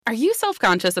Are you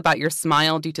self-conscious about your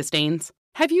smile due to stains?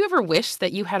 Have you ever wished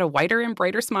that you had a whiter and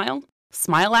brighter smile?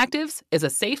 Smile Actives is a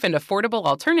safe and affordable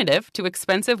alternative to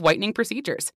expensive whitening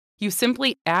procedures. You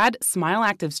simply add Smile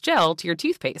Actives gel to your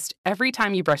toothpaste every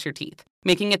time you brush your teeth,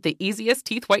 making it the easiest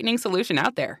teeth whitening solution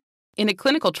out there. In a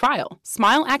clinical trial,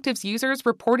 Smile Actives users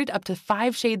reported up to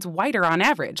 5 shades whiter on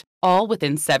average, all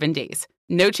within 7 days.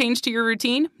 No change to your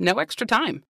routine, no extra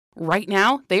time. Right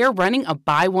now, they are running a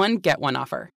buy one, get one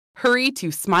offer. Hurry to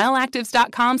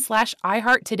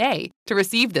smileactives.com/iHeart today to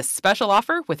receive this special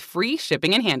offer with free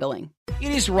shipping and handling.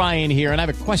 It is Ryan here, and I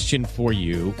have a question for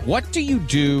you. What do you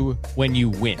do when you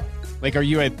win? Like, are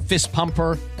you a fist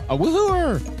pumper, a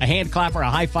woohooer, a hand clapper, a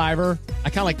high fiver? I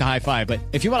kind of like the high five, but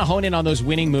if you want to hone in on those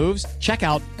winning moves, check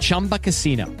out Chumba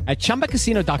Casino. At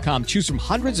ChumbaCasino.com, choose from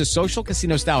hundreds of social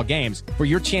casino-style games for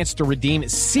your chance to redeem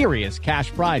serious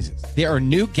cash prizes. There are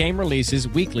new game releases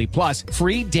weekly, plus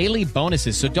free daily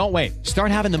bonuses, so don't wait. Start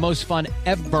having the most fun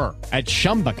ever at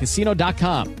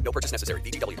ChumbaCasino.com. No purchase necessary.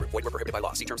 VGW Group. Void where prohibited by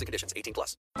law. See terms and conditions.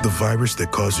 18+. The virus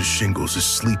that causes shingles is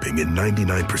sleeping in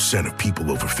 99% of people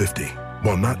over 50.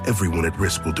 While not everyone at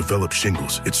risk will develop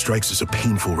shingles, it strikes as a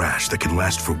painful rash that can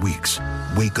last for weeks.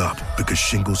 Wake up, because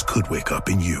shingles could wake up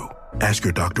in you. Ask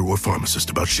your doctor or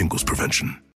pharmacist about shingles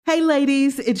prevention. Hey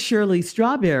ladies, it's Shirley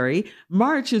Strawberry.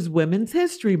 March is Women's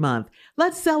History Month.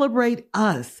 Let's celebrate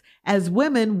us. As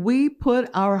women, we put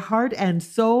our heart and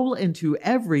soul into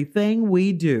everything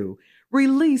we do.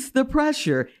 Release the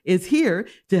Pressure is here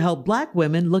to help Black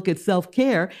women look at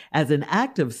self-care as an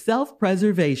act of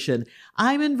self-preservation.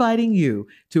 I'm inviting you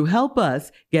to help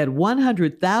us get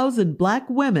 100,000 Black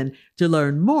women to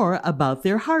learn more about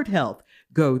their heart health.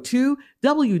 Go to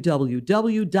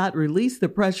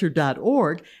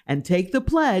www.releasethepressure.org and take the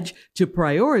pledge to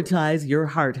prioritize your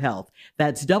heart health.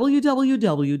 That's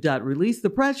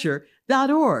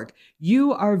www.releasethepressure.org.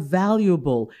 You are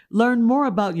valuable. Learn more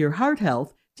about your heart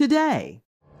health today.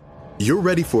 You're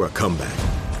ready for a comeback.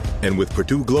 And with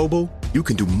Purdue Global, you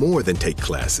can do more than take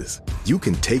classes. You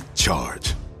can take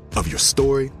charge of your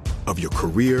story, of your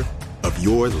career, of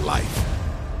your life.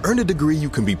 Earn a degree you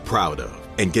can be proud of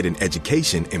and get an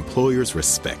education employers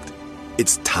respect.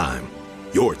 It's time,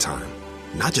 your time,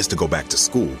 not just to go back to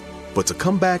school, but to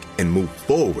come back and move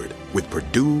forward with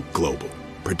Purdue Global,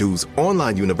 Purdue's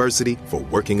online university for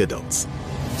working adults.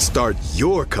 Start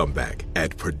your comeback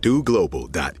at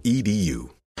purdueglobal.edu.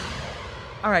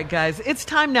 All right, guys, it's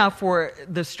time now for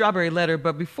the Strawberry Letter.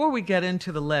 But before we get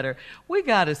into the letter, we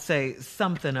got to say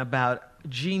something about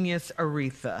Genius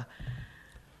Aretha.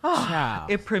 Oh,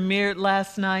 it premiered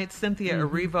last night. Cynthia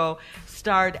Erivo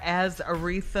starred as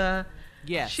Aretha.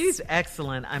 Yes. She's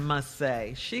excellent, I must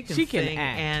say. She can sing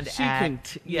and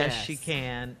act. Yes, she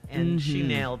can. And she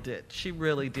nailed it. She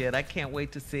really did. I can't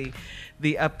wait to see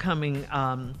the upcoming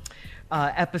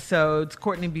episodes.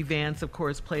 Courtney B. Vance, of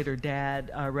course, played her dad,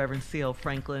 Reverend C.L.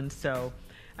 Franklin. So,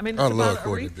 I mean, it's about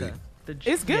Aretha.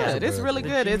 It's good. It's really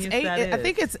good. It's 8. I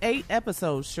think it's 8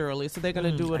 episodes, Shirley. So they're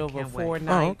going to do it over 4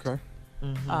 nights. Oh, okay.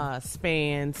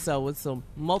 Span, so it's a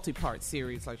multi-part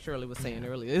series, like Shirley was saying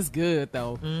earlier. It's good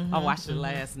though. I watched it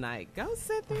last night. Go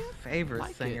sit there.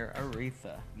 Favorite singer,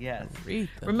 Aretha. Yes.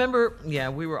 Aretha. Remember,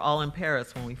 we were all in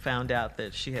Paris when we found out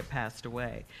that she had passed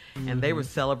away, and they were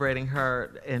celebrating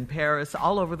her in Paris,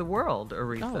 all over the world.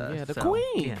 Aretha. Oh yeah, the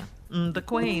Queen. Yeah, the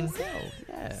Queen.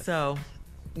 Yes. So,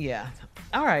 yeah.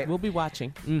 All right, we'll be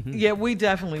watching. Yeah, we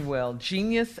definitely will.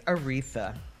 Genius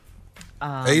Aretha.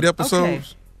 8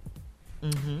 episodes.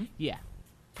 Okay. Yeah.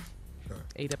 Okay.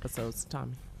 8 episodes,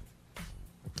 Tommy.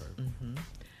 Okay.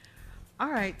 All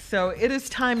right, so it is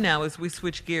time now, as we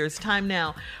switch gears, time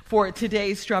now for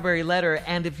today's Strawberry Letter.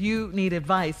 And if you need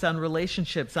advice on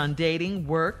relationships, on dating,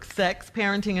 work, sex,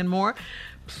 parenting, and more,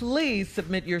 please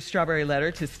submit your Strawberry Letter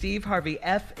to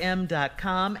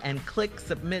steveharveyfm.com and click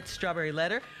Submit Strawberry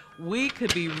Letter. We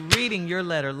could be reading your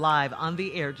letter live on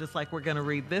the air, just like we're going to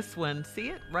read this one. See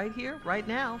it right here, right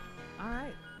now. All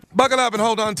right. Buckle up and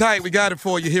hold on tight. We got it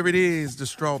for you. Here it is, the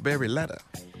Strawberry Letter.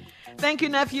 Thank you,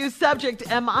 nephew.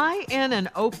 Subject, am I in an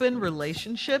open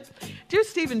relationship? Dear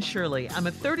Steve and Shirley, I'm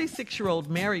a 36-year-old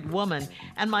married woman,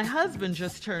 and my husband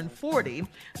just turned 40.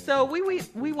 So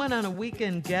we went on a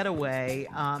weekend getaway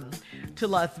to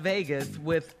Las Vegas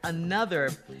with another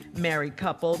married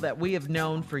couple that we have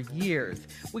known for years.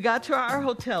 We got to our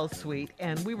hotel suite,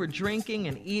 and we were drinking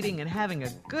and eating and having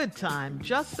a good time,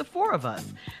 just the 4 of us.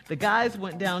 The guys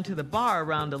went down to the bar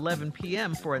around 11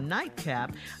 p.m. for a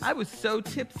nightcap. I was so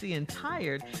tipsy and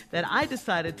tired that I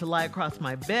decided to lie across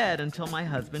my bed until my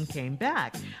husband came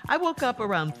back. I woke up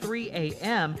around 3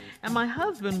 a.m. and my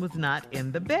husband was not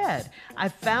in the bed. I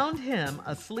found him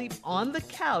asleep on the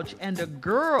couch and a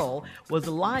girl was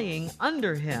lying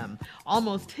under him,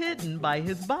 almost hidden by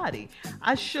his body.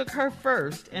 I shook her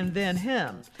first and then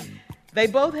him. They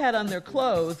both had on their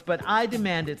clothes, but I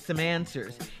demanded some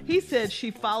answers. He said she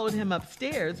followed him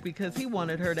upstairs because he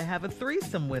wanted her to have a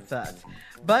threesome with us.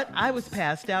 But I was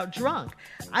passed out drunk.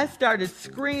 I started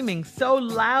screaming so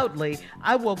loudly,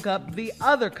 I woke up the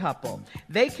other couple.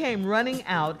 They came running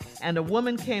out, and a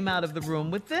woman came out of the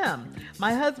room with them.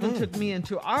 My husband took me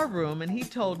into our room, and he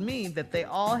told me that they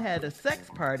all had a sex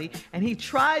party, and he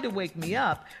tried to wake me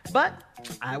up, but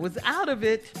I was out of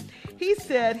it. He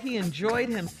said he enjoyed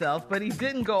himself, but he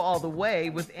didn't go all the way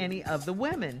with any of the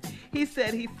women. He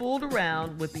said he fooled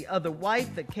around with the other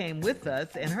wife that came with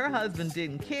us, and her husband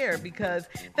didn't care because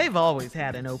they've always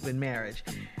had an open marriage.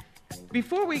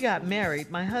 Before we got married,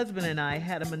 my husband and I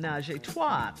had a menage a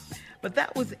trois, but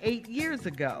that was 8 years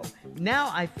ago.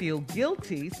 Now I feel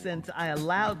guilty since I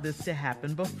allowed this to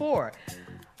happen before.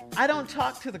 I don't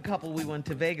talk to the couple we went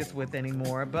to Vegas with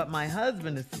anymore, but my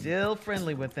husband is still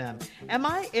friendly with them. Am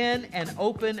I in an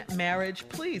open marriage?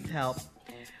 Please help.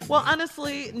 Well,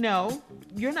 honestly, no,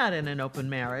 you're not in an open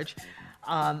marriage.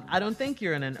 I don't think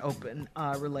you're in an open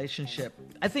relationship.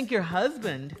 I think your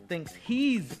husband thinks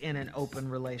he's in an open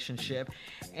relationship,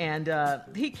 and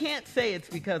he can't say it's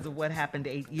because of what happened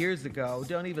 8 years ago.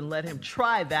 Don't even let him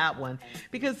try that one,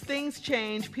 because things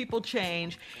change, people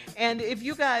change, and if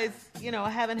you guys,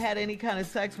 haven't had any kind of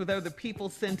sex with other people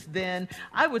since then,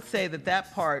 I would say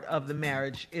that part of the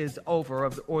marriage is over,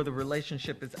 or the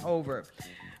relationship is over.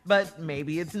 But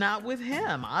maybe it's not with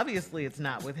him. Obviously, it's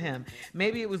not with him.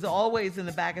 Maybe it was always in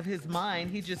the back of his mind.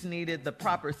 He just needed the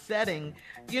proper setting,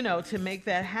 to make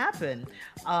that happen.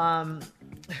 I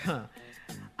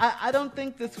don't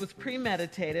think this was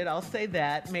premeditated. I'll say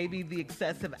that. Maybe the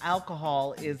excessive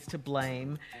alcohol is to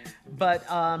blame. But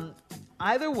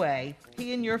either way,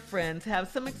 he and your friends have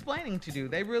some explaining to do.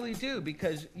 They really do,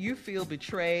 because you feel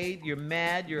betrayed, you're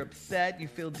mad, you're upset, you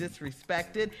feel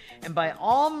disrespected. And by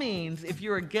all means, if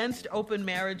you're against open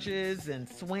marriages and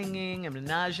swinging and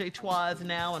menage-a-trois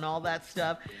now and all that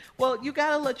stuff, well, you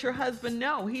got to let your husband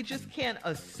know. He just can't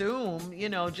assume,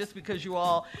 just because you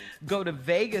all go to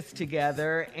Vegas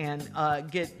together and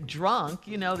get drunk,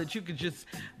 that you could just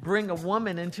bring a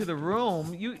woman into the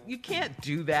room. You can't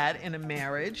do that in a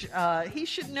marriage. He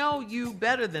should know you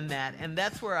better than that, and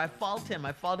that's where I fault him.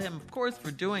 I fault him, of course,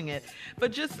 for doing it,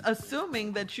 but just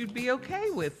assuming that you'd be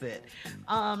okay with it.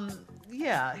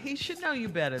 Yeah, he should know you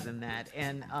better than that,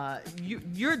 and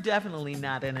you're definitely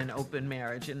not in an open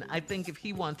marriage, and I think if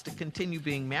he wants to continue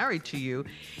being married to you,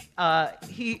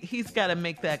 he's got to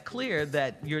make that clear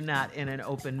that you're not in an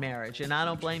open marriage, and I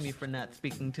don't blame you for not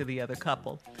speaking to the other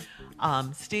couple.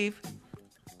 Steve?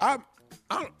 I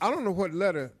don't know what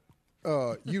letter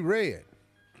you read.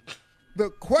 The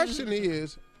question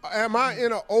is, am I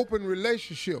in an open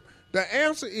relationship? The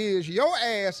answer is your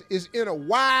ass is in a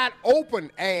wide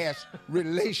open ass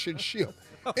relationship.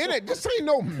 This ain't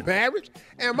no marriage.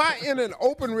 Am I in an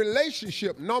open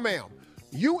relationship? No, ma'am.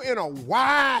 You in a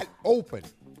wide open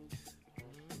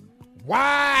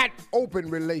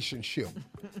relationship.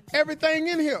 Everything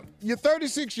in here. You're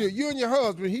 36 years. You and your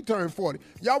husband, he turned 40.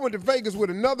 Y'all went to Vegas with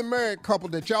another married couple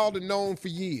that y'all have known for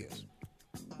years.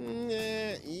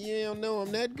 You don't know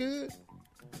them that good?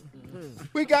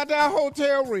 We got to our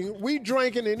hotel room. We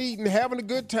drinking and eating, having a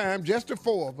good time, just the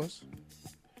four of us.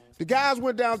 The guys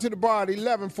went down to the bar at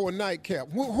 11 for a nightcap.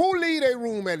 Who leave their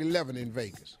room at 11 in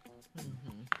Vegas?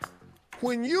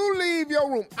 When you leave your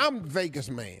room, I'm a Vegas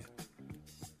man.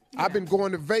 Yeah. I've been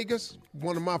going to Vegas,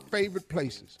 one of my favorite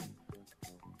places.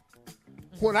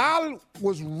 When I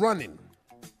was running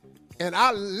and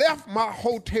I left my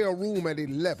hotel room at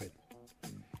 11,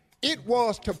 it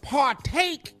was to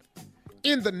partake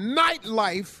in the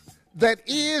nightlife that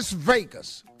is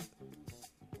Vegas.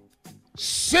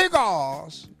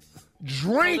 Cigars,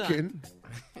 drinking,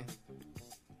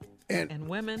 and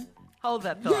women. Hold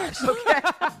that thought, yes. Okay?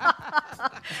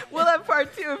 We'll have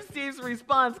part 2 of Steve's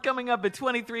response coming up at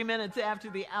 23 minutes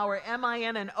after the hour. Am I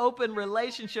in an open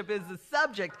relationship is the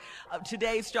subject of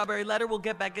today's Strawberry Letter. We'll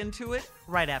get back into it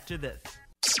right after this.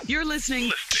 You're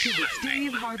listening to the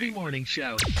Steve Harvey Morning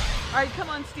Show. All right, come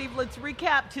on, Steve. Let's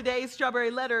recap today's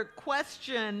Strawberry Letter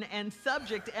question and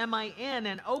subject. Am I in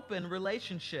an open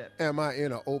relationship? Am I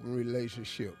in an open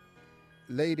relationship?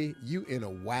 lady, you in a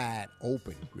wide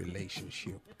open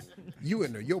relationship.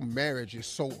 Your marriage is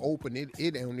so open,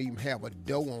 it don't even have a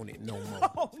door on it no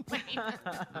more. Oh,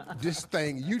 this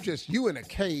thing, you in a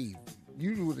cave.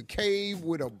 You with a cave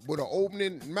with an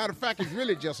opening. Matter of fact, it's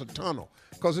really just a tunnel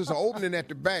because there's an opening at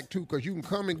the back too because you can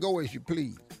come and go as you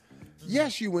please.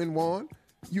 Yes, you in one.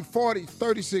 You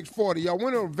 36, 40. Y'all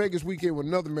went on a Vegas weekend with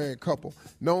another married couple,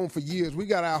 known for years. We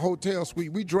got our hotel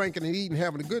suite. We drinking and eating,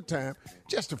 having a good time.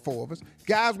 Just the four of us.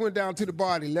 Guys went down to the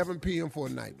bar at 11 p.m. for a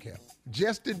nightcap.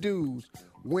 Just the dudes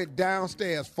went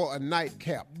downstairs for a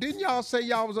nightcap. Didn't y'all say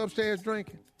y'all was upstairs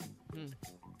drinking?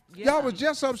 Yeah. Y'all was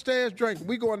just upstairs drinking.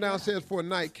 We going downstairs for a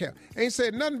nightcap. Ain't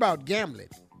said nothing about gambling,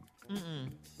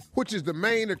 which is the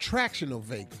main attraction of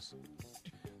Vegas.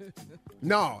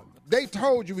 No. They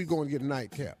told you we going to get a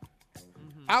nightcap.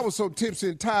 I was so tipsy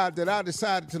and tired that I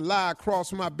decided to lie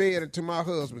across my bed until my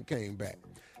husband came back.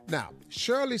 Now,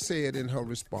 Shirley said in her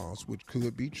response, which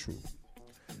could be true,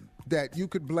 that you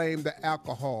could blame the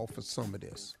alcohol for some of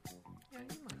this.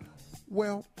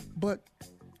 Well, but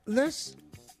let's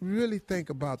really think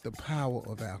about the power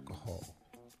of alcohol.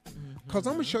 Because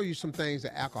I'm going to show you some things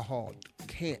that alcohol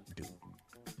can't do.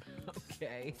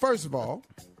 Okay. First of all,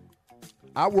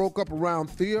 I woke up around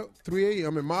 3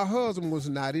 a.m. and my husband was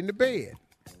not in the bed.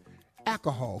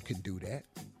 Alcohol can do that.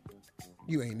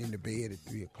 You ain't in the bed at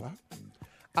 3 o'clock.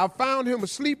 I found him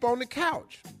asleep on the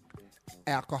couch.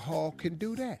 Alcohol can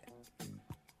do that.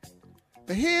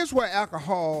 Now here's what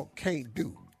alcohol can't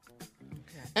do.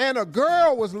 Okay. And a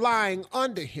girl was lying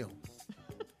under him.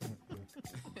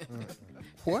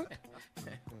 What?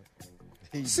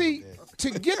 See, to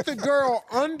get the girl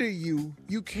under you,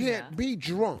 you can't be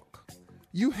drunk.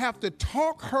 You have to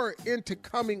talk her into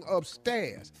coming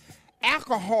upstairs.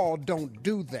 Alcohol don't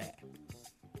do that.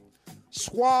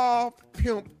 Suave,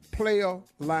 pimp, player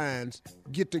lines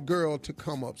get the girl to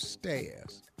come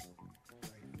upstairs.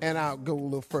 And I'll go a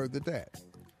little further than that.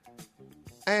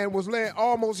 And was laying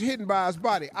almost hidden by his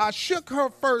body. I shook her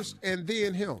first and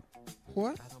then him.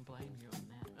 What? I don't blame you on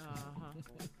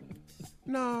that.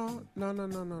 No.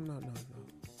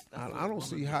 I don't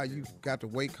see how you got to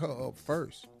wake her up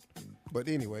first. But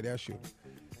anyway, that's you.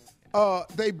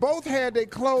 They both had their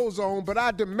clothes on, but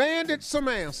I demanded some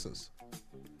answers.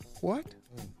 What?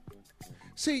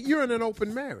 See, you're in an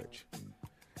open marriage.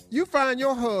 You find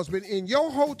your husband in your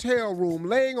hotel room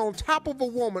laying on top of a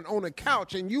woman on a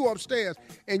couch and you upstairs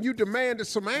and you demanded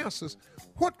some answers.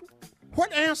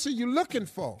 What answer you looking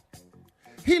for?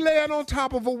 He laying on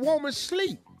top of a woman's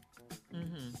sleep.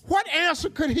 What answer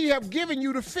could he have given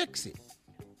you to fix it?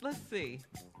 Let's see.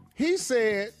 He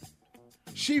said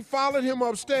she followed him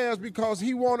upstairs because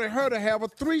he wanted her to have a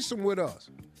threesome with us.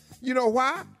 You know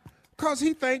why? Because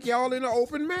he think y'all in an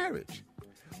open marriage.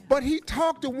 But he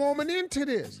talked the woman into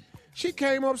this. She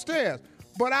came upstairs,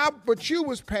 but you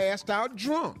was passed out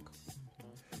drunk.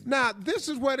 Now, this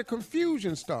is where the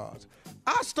confusion starts.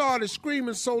 I started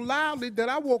screaming so loudly that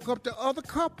I woke up the other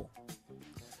couple.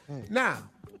 Now,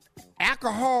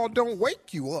 alcohol don't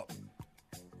wake you up.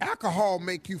 Alcohol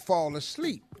make you fall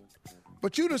asleep.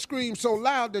 But you done screamed so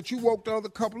loud that you woke the other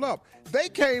couple up. They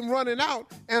came running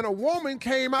out, and a woman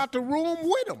came out the room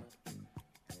with them.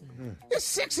 There's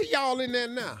 6 of y'all in there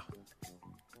now.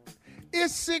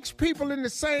 It's 6 people in the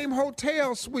same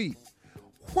hotel suite.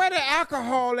 Where the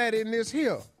alcohol at in this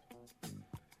here?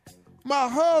 My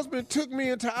husband took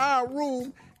me into our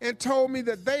room and told me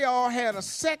that they all had a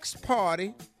sex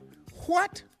party.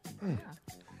 What?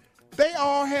 They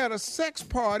all had a sex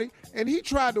party, and he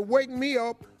tried to wake me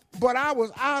up, but I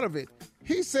was out of it.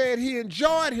 He said he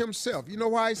enjoyed himself. You know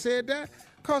why he said that?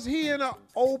 Because he in an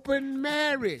open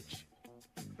marriage.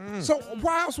 So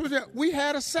why else was that? We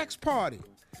had a sex party.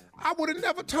 I would have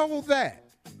never told that.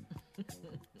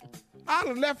 I'd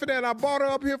have left it at I brought her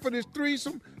up here for this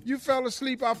threesome. You fell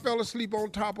asleep, I fell asleep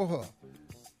on top of her.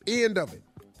 End of it.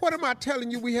 What am I telling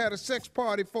you we had a sex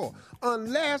party for?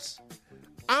 Unless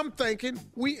I'm thinking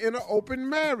we in an open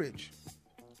marriage.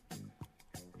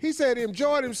 He said he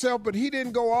enjoyed himself, but he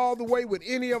didn't go all the way with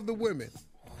any of the women.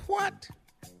 What?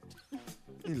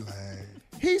 He lied.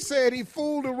 He said he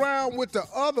fooled around with the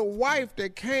other wife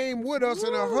that came with us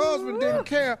and her husband didn't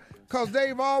care because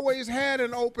they've always had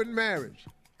an open marriage.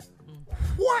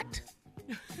 What?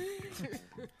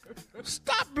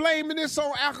 Stop blaming this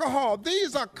on alcohol.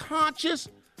 These are conscious,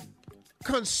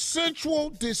 consensual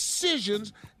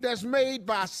decisions that's made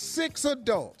by 6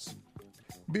 adults.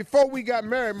 Before we got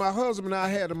married, my husband and I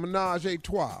had a menage a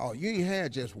trois. Oh, you ain't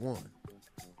had just one.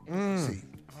 See,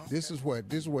 this is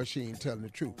where she ain't telling the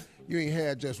truth. You ain't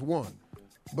had just one.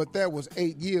 But that was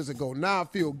 8 years ago. Now I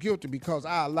feel guilty because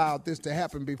I allowed this to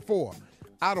happen before.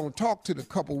 I don't talk to the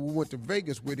couple we went to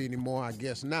Vegas with anymore. I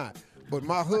guess not. But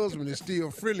my husband is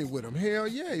still friendly with him. Hell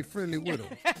yeah, he's friendly with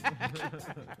him.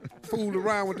 Fooled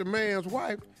around with the man's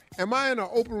wife. Am I in an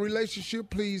open relationship?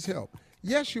 Please help.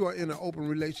 Yes, you are in an open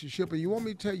relationship, and you want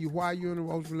me to tell you why you're in an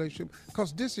open relationship?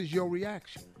 Because this is your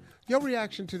reaction. Your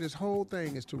reaction to this whole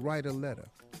thing is to write a letter.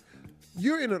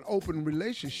 You're in an open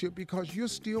relationship because you're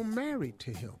still married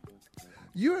to him.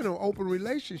 You're in an open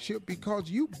relationship because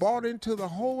you bought into the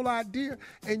whole idea,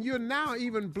 and you're now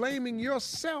even blaming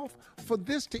yourself for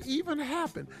this to even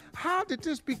happen. How did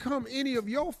this become any of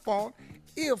your fault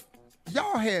if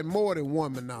y'all had more than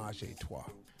one menage a trois?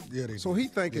 Yeah, so he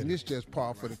thinking this just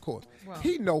par for the course. Well,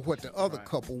 he know what the other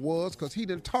couple was because he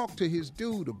done talked to his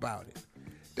dude about it.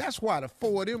 That's why the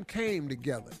four of them came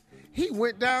together. He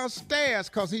went downstairs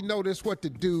because he noticed what the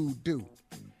dude do.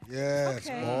 Yes,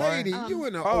 okay. Boy. Lady, you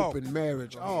in an open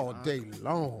marriage all day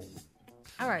long.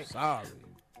 All right. Sorry.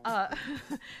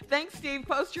 Thanks, Steve.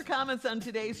 Post your comments on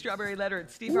today's Strawberry Letter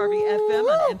at Steve Harvey FM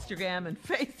on Instagram and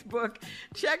Facebook.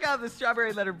 Check out the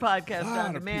Strawberry Letter podcast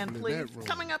on demand, please.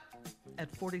 Coming up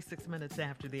at 46 minutes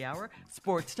after the hour,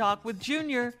 Sports Talk with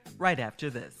Junior right after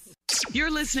this.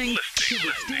 You're listening to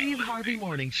the Steve Harvey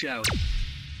Morning Show.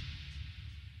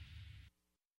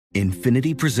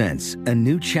 Infiniti presents a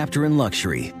new chapter in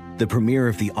luxury, the premiere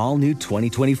of the all-new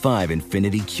 2025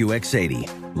 Infiniti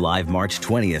QX80, live March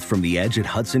 20th from the Edge at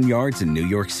Hudson Yards in New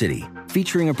York City,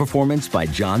 featuring a performance by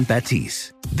Jon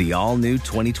Batiste. The all-new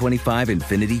 2025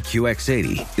 Infiniti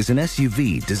QX80 is an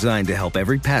SUV designed to help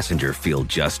every passenger feel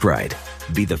just right.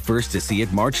 Be the first to see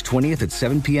it March 20th at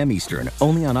 7 p.m. Eastern,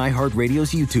 only on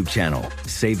iHeartRadio's YouTube channel.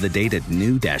 Save the date at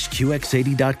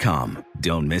new-QX80.com.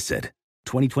 Don't miss it.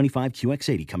 2025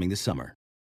 QX80 coming this summer.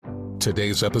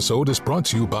 Today's episode is brought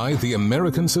to you by the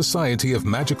American Society of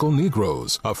Magical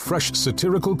Negroes, a fresh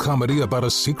satirical comedy about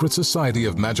a secret society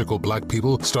of magical black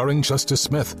people starring Justice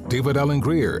Smith, David Alan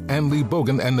Grier, Ann Lee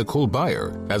Bogan, and Nicole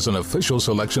Byer. As an official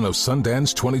selection of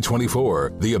Sundance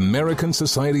 2024, the American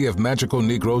Society of Magical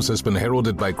Negroes has been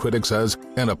heralded by critics as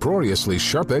an uproariously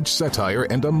sharp-edged satire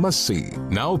and a must-see.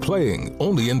 Now playing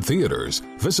only in theaters.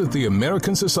 Visit the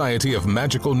American Society of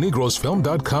Magical Negroes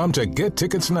Film.com to get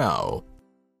tickets now.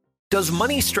 Does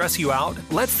money stress you out?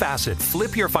 Let Facet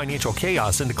flip your financial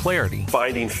chaos into clarity.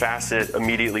 Finding Facet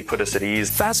immediately put us at ease.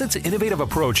 Facet's innovative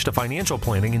approach to financial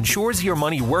planning ensures your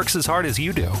money works as hard as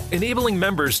you do, enabling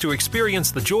members to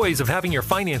experience the joys of having your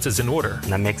finances in order.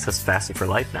 And that makes us Facet for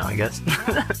life now, I guess.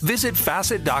 Visit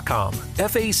Facet.com,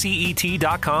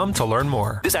 FACET.com to learn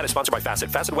more. This ad is sponsored by Facet.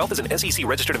 Facet Wealth is an SEC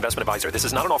registered investment advisor. This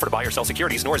is not an offer to buy or sell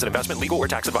securities, nor is it investment, legal, or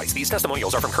tax advice. These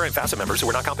testimonials are from current Facet members who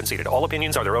are not compensated. All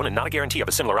opinions are their own and not a guarantee of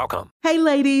a similar outcome. Hey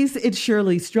ladies, it's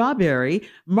Shirley Strawberry.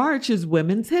 March is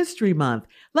Women's History Month.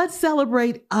 Let's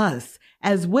celebrate us.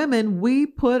 As women, we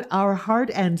put our heart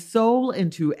and soul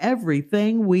into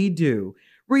everything we do.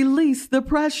 Release the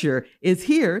Pressure is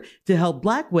here to help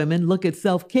Black women look at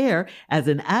self-care as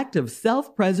an act of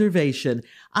self-preservation.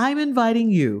 I'm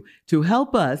inviting you to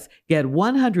help us get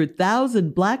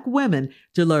 100,000 Black women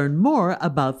to learn more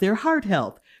about their heart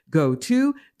health. Go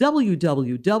to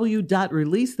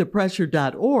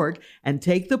www.releasethepressure.org and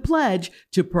take the pledge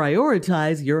to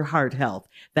prioritize your heart health.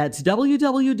 That's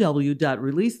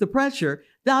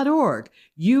www.releasethepressure.org.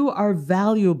 You are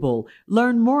valuable.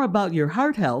 Learn more about your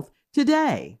heart health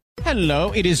today.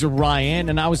 Hello, it is Ryan,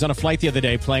 and I was on a flight the other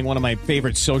day playing one of my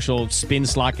favorite social spin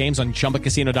slot games on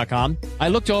ChumbaCasino.com. I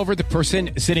looked over at the person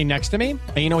sitting next to me,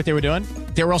 and you know what they were doing?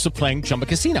 They were also playing Chumba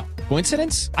Casino.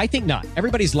 Coincidence? I think not.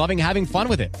 Everybody's loving having fun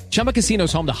with it. Chumba Casino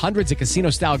is home to hundreds of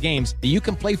casino-style games that you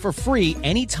can play for free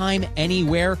anytime,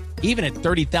 anywhere, even at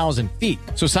 30,000 feet.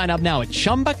 So sign up now at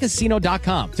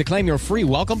ChumbaCasino.com to claim your free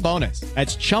welcome bonus.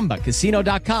 That's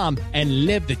ChumbaCasino.com and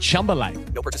live the Chumba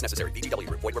life. No purchase necessary. VGW.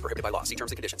 Void where prohibited by law. See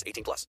terms and conditions. 18+.